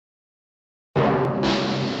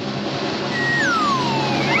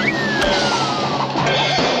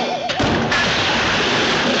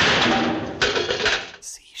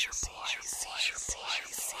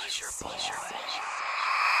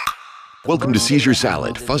Welcome to Seizure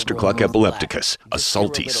Salad, Fustercluck Epilepticus, a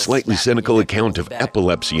salty, slightly cynical account of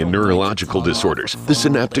epilepsy and neurological disorders, the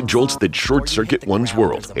synaptic jolts that short-circuit one's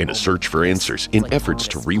world, and a search for answers in efforts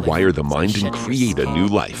to rewire the mind and create a new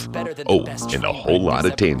life. Oh, and a whole lot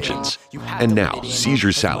of tangents. And now,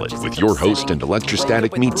 Seizure Salad with your host and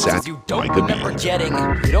electrostatic meat sack, Micah B.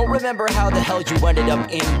 You don't remember how the hell you ended up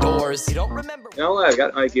indoors. You don't remember. I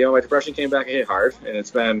got my depression came back and hit hard, and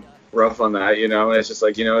it's been rough on that, and it's just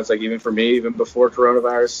like, it's like even for me, even before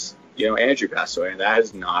coronavirus, Andrew passed away, and that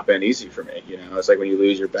has not been easy for me. It's like when you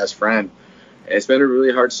lose your best friend. It's been a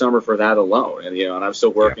really hard summer for that alone, and and I'm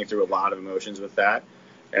still working through a lot of emotions with that,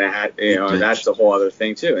 and I had, and that's a whole other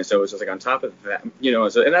thing too. And so it's just like on top of that,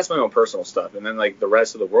 and that's my own personal stuff, and then like the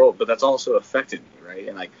rest of the world, but that's also affected me, right?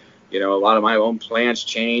 And like, a lot of my own plans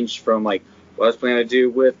changed from like what I was planning to do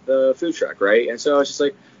with the food truck, right? And so it's just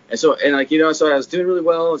like. So I was doing really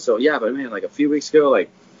well. So yeah, but man, like a few weeks ago, like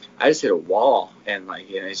I just hit a wall, and like,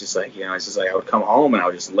 it's just like, I would come home and I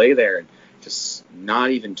would just lay there and just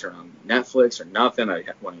not even turn on Netflix or nothing. I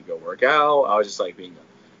wanted to go work out. I was just like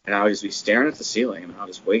and I would just be staring at the ceiling, and I'll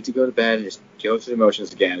just wait to go to bed and just go through the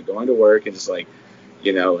motions again, going to work and just like,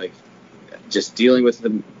 like just dealing with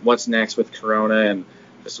what's next with Corona and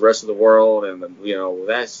just the rest of the world and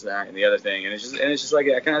that's that and the other thing. And it's just like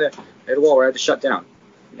I kind of hit a wall where I had to shut down.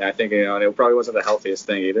 Yeah, I think, and it probably wasn't the healthiest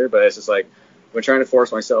thing either, but it's just like, I've been trying to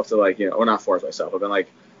force myself to like, or not force myself, I've been like,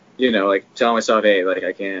 like telling myself, hey, like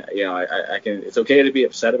I can't, I can, it's okay to be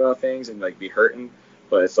upset about things and like be hurting,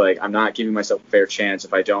 but it's like, I'm not giving myself a fair chance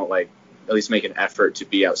if I don't like, at least make an effort to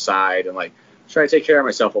be outside and like try to take care of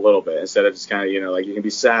myself a little bit instead of just kind of, like you can be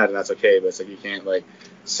sad and that's okay, but it's like, you can't like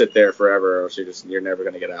sit there forever or else you're never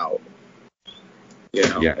going to get out.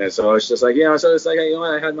 Yeah. And so it's just like, so it's like,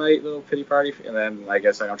 I had my little pity party, and then I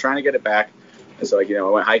guess I'm trying to get it back. And so like, I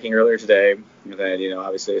went hiking earlier today, and then,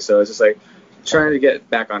 obviously, so it's just like trying to get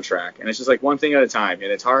back on track. And it's just like one thing at a time, and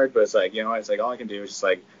it's hard, but it's like, it's like all I can do is just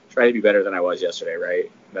like try to be better than I was yesterday, right?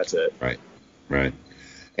 That's it. Right.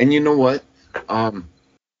 And you know what?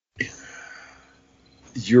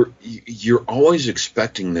 You're always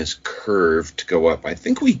expecting this curve to go up. I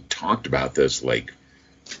think we talked about this like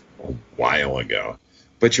a while ago,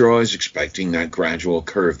 but you're always expecting that gradual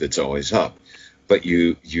curve that's always up, but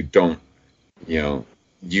you don't,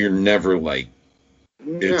 you're never like,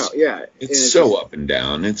 it's so up and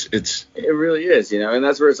down. It really is, and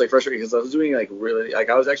that's where it's like frustrating, because I was doing like really,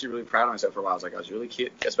 like I was actually really proud of myself for a while. I was like, I was really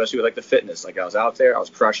cute, especially with like the fitness. Like I was out there, I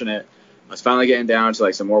was crushing it. I was finally getting down to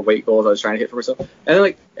like some more weight goals I was trying to hit for myself, and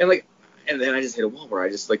then I just hit a wall where I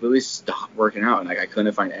just like literally stopped working out, and like I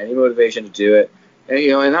couldn't find any motivation to do it. And,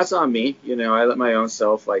 and that's on me, I let my own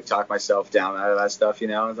self, like, talk myself down out of that stuff,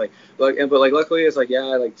 It's like, but luckily, it's like,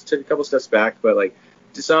 I, like, took a couple steps back, but, like,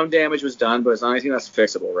 some damage was done, but it's not anything that's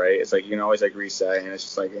fixable, right? It's like, you can always, like, reset, and it's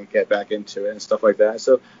just, like, get back into it and stuff like that.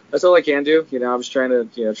 So that's all I can do, I'm just trying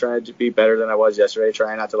to be better than I was yesterday,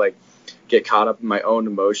 trying not to, like, get caught up in my own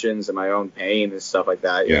emotions and my own pain and stuff like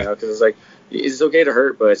that, because it's like, it's okay to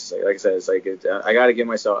hurt, but it's like I said, it's like, I got to give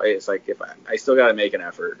myself, it's like, if I still got to make an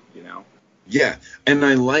effort, Yeah, and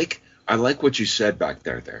I like what you said back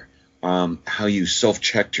there, how you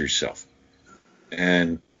self-checked yourself,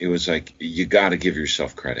 and it was like you got to give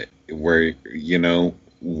yourself credit where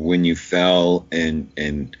when you fell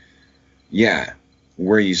and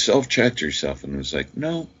where you self-checked yourself and it was like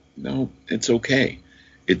no, it's okay,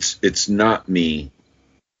 it's not me,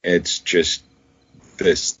 it's just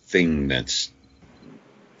this thing that's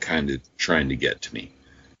kind of trying to get to me,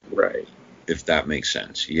 right? If that makes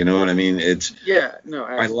sense. You know what I mean?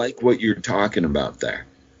 I like what you're talking about there.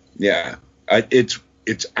 Yeah.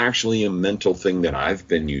 It's actually a mental thing that I've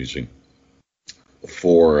been using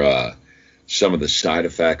for some of the side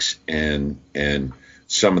effects and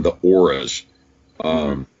some of the auras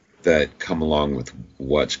that come along with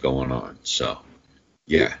what's going on. So,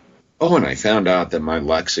 yeah. Oh, and I found out that my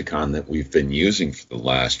lexicon that we've been using for the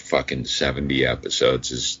last fucking 70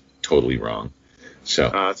 episodes is totally wrong.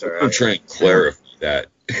 So that's all right. I'm trying to clarify that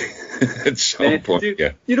at some point. Dude,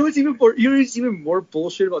 yeah. You know what's even more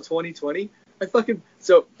bullshit about 2020?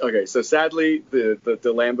 So sadly the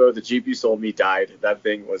Lambo, the Jeep you sold me died. That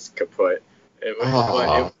thing was kaput.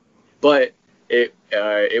 But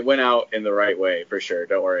it went out in the right way for sure.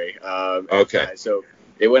 Don't worry. Okay. So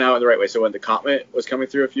it went out in the right way. So when the Comet was coming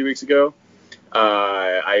through a few weeks ago,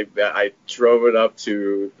 I drove it up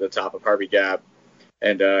to the top of Harvey Gap.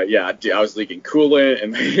 And, I was leaking coolant,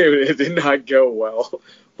 and it did not go well.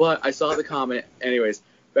 But I saw the Comet. Anyways,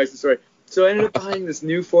 back to the story. So I ended up buying this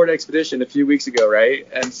new Ford Expedition a few weeks ago, right?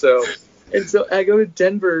 And so And so I go to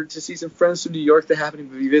Denver to see some friends from New York that happen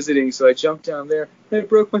to be visiting. So I jumped down there and I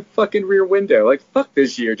broke my fucking rear window. Like, fuck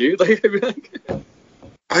this year, dude. Like,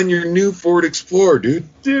 On your new Ford Explorer, dude.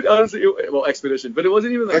 dude, honestly, well, Expedition, but it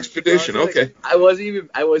wasn't even like Expedition, honestly, okay. I wasn't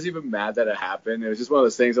even mad that it happened. It was just one of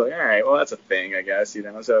those things like, all right, well, that's a thing, I guess, you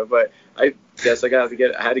know. So, but I guess I had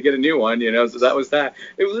to get a new one, you know. So that was that.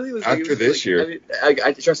 It really was After this year. I mean,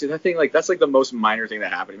 I trust you. That thing, like, that's like the most minor thing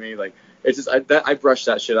that happened to me. Like, it's just I brushed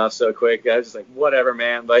that shit off so quick. I was just like, whatever,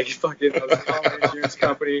 man. Like, fucking, I was calling the insurance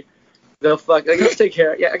company. They'll let's take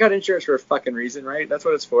care. Yeah, I got insurance for a fucking reason, right? That's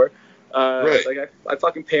what it's for. Right. Like I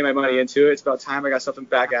fucking pay my money into it. It's about time I got something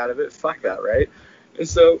back out of it. Fuck that, right? And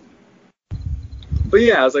so, but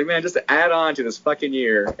yeah, I was like, man, just to add on to this fucking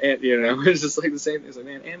year, and you know, it's just like the same thing. It's like,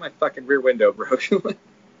 man, and my fucking rear window broke.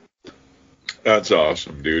 That's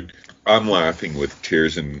awesome, dude. I'm laughing with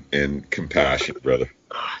tears and compassion, brother.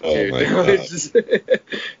 Oh Dude, my God.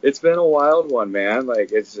 It's been a wild one, man.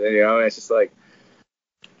 Like, it's, you know, it's just like,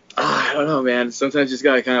 I don't know, man. Sometimes you just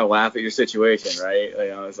gotta kind of laugh at your situation, right? You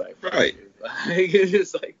know, it's like, Right. It's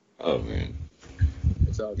just like, Oh man.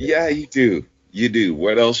 it's all good. Yeah, you do. You do.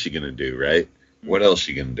 What else you gonna do, right? What else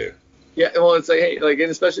you gonna do? Yeah, well, it's like, hey, like,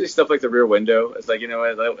 and especially stuff like the rear window. It's like, you know,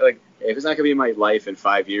 like, if it's not gonna be in my life in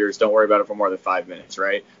 5 years, don't worry about it for more than 5 minutes,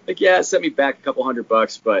 right? Like, yeah, it set me back a couple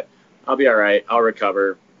 $100, but I'll be all right. I'll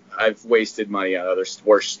recover. I've wasted money on other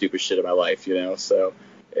worse stupid shit in my life, you know. So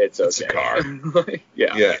it's okay. It's a car.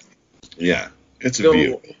 Yeah. Yeah. It's a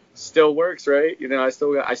vehicle. Still works, right? You know, I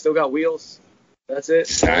still got wheels. That's it.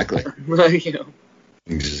 Exactly. Like, you know.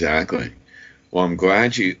 Exactly. Well, I'm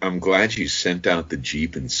glad you sent out the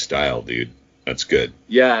Jeep in style, dude. That's good.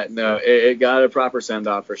 Yeah, no, it got a proper send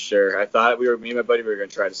off for sure. I thought me and my buddy were gonna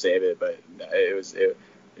try to save it, but it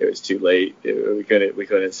was too late. We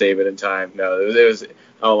couldn't save it in time. No, it was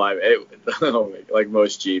like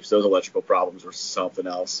most Jeeps, those electrical problems were something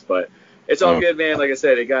else. But it's all good, man. Like I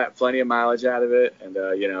said, it got plenty of mileage out of it, and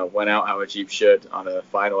you know, went out how a Jeep should on a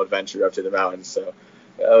final adventure up to the mountains. So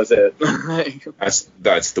that was it.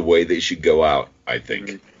 That's the way they should go out, I think.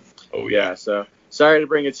 Mm-hmm. Oh yeah. So sorry to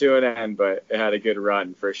bring it to an end, but it had a good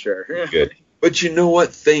run for sure. Good. But you know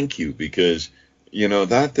what? Thank you, because you know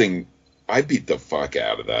that thing. I beat the fuck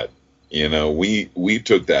out of that. You know, we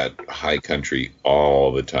took that high country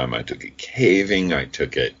all the time. I took it caving. I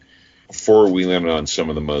took it four-wheeling on some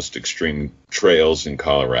of the most extreme trails in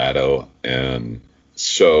Colorado. And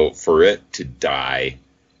so for it to die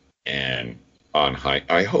and on high,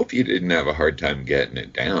 I hope you didn't have a hard time getting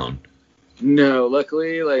it down. No,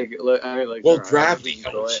 luckily, gravity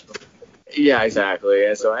helps. Yeah, exactly.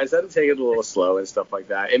 And so I just had to take it a little slow and stuff like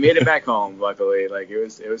that. It made it back home, luckily. Like,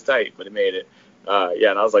 it was tight, but it made it.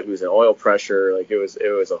 And I was like losing oil pressure. Like, it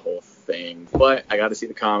was a whole thing. But I got to see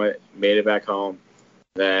the Comet, made it back home.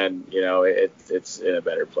 Then, you know, it's in a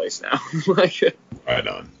better place now. Like, right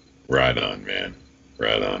on, man.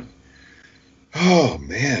 Right on. Oh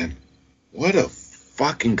man, what a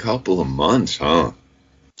fucking couple of months, huh?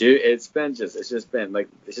 Dude, it's just been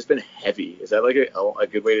heavy. Is that like a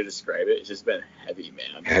good way to describe it? It's just been heavy,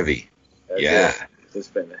 man. Heavy. That's yeah. It. It's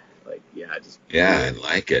just been like, yeah, just. Yeah, I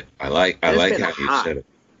like it. I like how you said it.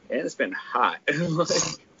 And it's been hot. Like,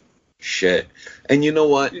 shit. And you know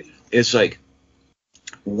what? It's like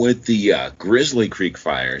with the Grizzly Creek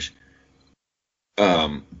fires,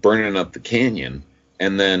 burning up the canyon,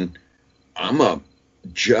 and then I'm up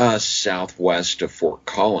just southwest of Fort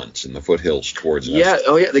Collins in the foothills towards us. Yeah,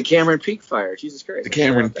 the Cameron Peak fire. Jesus Christ. The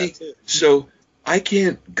Cameron Peak. So I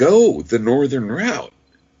can't go the northern route,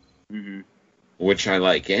 which I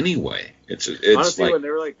like anyway. It's honestly like, when they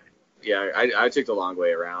were like, yeah, I took the long way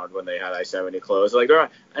around when they had I-70 closed. Like,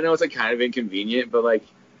 I know it's like kind of inconvenient, but like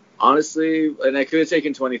honestly, and I could have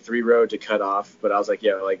taken 23 road to cut off, but I was like,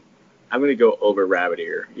 yeah, like, I'm going to go over Rabbit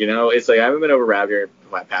Ear. You know, it's like I haven't been over Rabbit Ear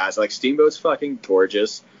past. Like, Steamboat's fucking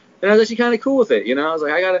gorgeous. And I was actually kind of cool with it, you know. I was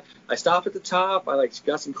like, I stopped at the top. I, like,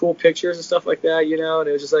 got some cool pictures and stuff like that, you know. And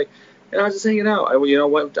it was just like, and I was just hanging out. It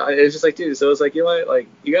was just like, dude, so it's like, you know what? Like,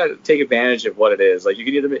 you got to take advantage of what it is. Like, you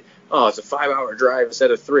can either be, it's a 5-hour drive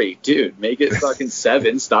instead of 3. Dude, make it fucking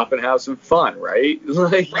 7. Stop and have some fun, right?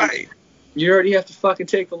 Like, right. You already have to fucking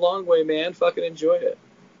take the long way, man. Fucking enjoy it.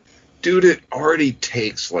 Dude, it already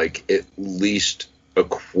takes like at least a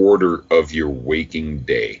quarter of your waking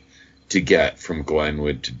day to get from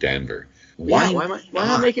Glenwood to Denver. Why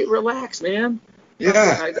not make it relax, man?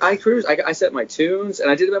 Yeah. I cruised. I set my tunes, and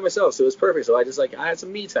I did it by myself, so it was perfect. So I just, like, I had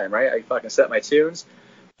some me time, right? I fucking set my tunes,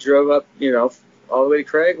 drove up, you know, all the way to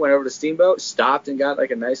Craig, went over to Steamboat, stopped and got, like,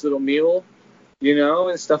 a nice little meal, you know,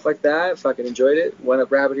 and stuff like that. Fucking enjoyed it. Went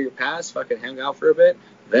up Rabbit Ear Pass, fucking hung out for a bit.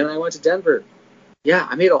 Then I went to Denver. yeah,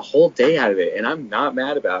 I made a whole day out of it, and I'm not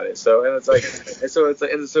mad about it. So, and it's like,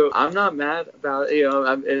 and so I'm not mad about it. You know,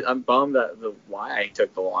 I'm bummed that why I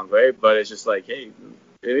took the long way, but it's just like, hey,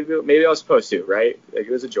 maybe I was supposed to, right? Like,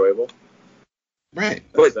 it was enjoyable. Right,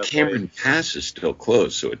 but Cameron Pass is still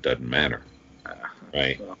closed, so it doesn't matter.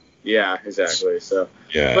 Right. Well, yeah, exactly. So,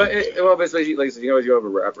 yeah. But basically, like you always go over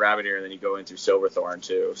Rabbit Ear, and then you go into Silverthorn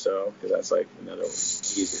too. So, because that's like another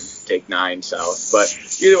easy take 9 south. But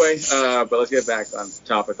either way, but let's get back on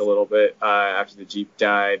topic a little bit. After the Jeep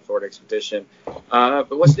died, Ford Expedition.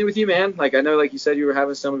 But what's new with you, man? Like, I know, like you said, you were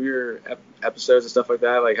having some of your episodes and stuff like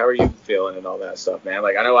that. Like, how are you feeling and all that stuff, man?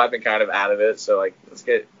 Like, I know I've been kind of out of it, so like, let's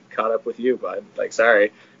get caught up with you, bud. Like,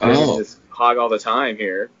 sorry, just hog all the time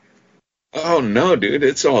here. Oh no, dude,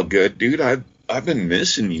 it's all good, dude. I've been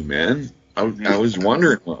missing you, man. I was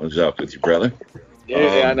wondering what was up with you, brother.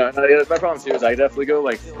 Yeah, no, my problem too is I definitely go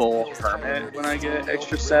like full hermit when I get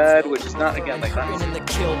extra sad, which is not again like that. In the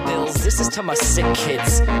Kill Bills, this is to my sick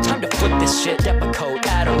kids. Time to flip this shit. Depakote,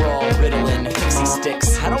 Adderall, Ritalin, Pixie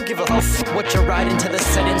sticks. I don't give a f what you're riding to the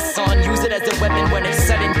setting sun. Use it as a weapon when it's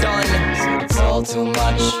said and done. It's all too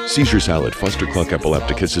much. Seizure Salad Fustercluck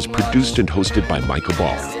Epilepticus is produced and hosted by Michael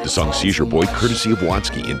Ball. The song Seizure Boy, courtesy of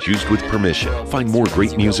Watsky and used with permission. Find more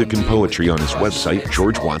great music and poetry on his website,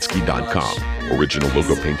 georgewatsky.com. Original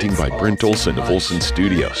logo painting by Brent Olson of Olson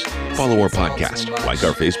Studios. Follow our podcast, like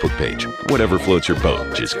our Facebook page. Whatever floats your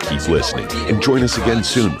boat, just keep listening. And join us again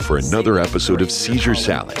soon for another episode of Seizure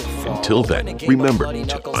Salad. Until then, remember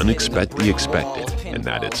to unexpect the expected, and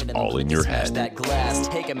that it's all in your head. That glass.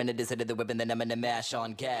 Take a minute to sit at the whip and then I'm gonna mash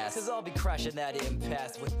on gas. Cause I'll be crashing that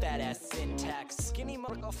impasse with that ass syntax. Skinny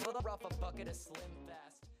motherfucker off a bucket of Slim.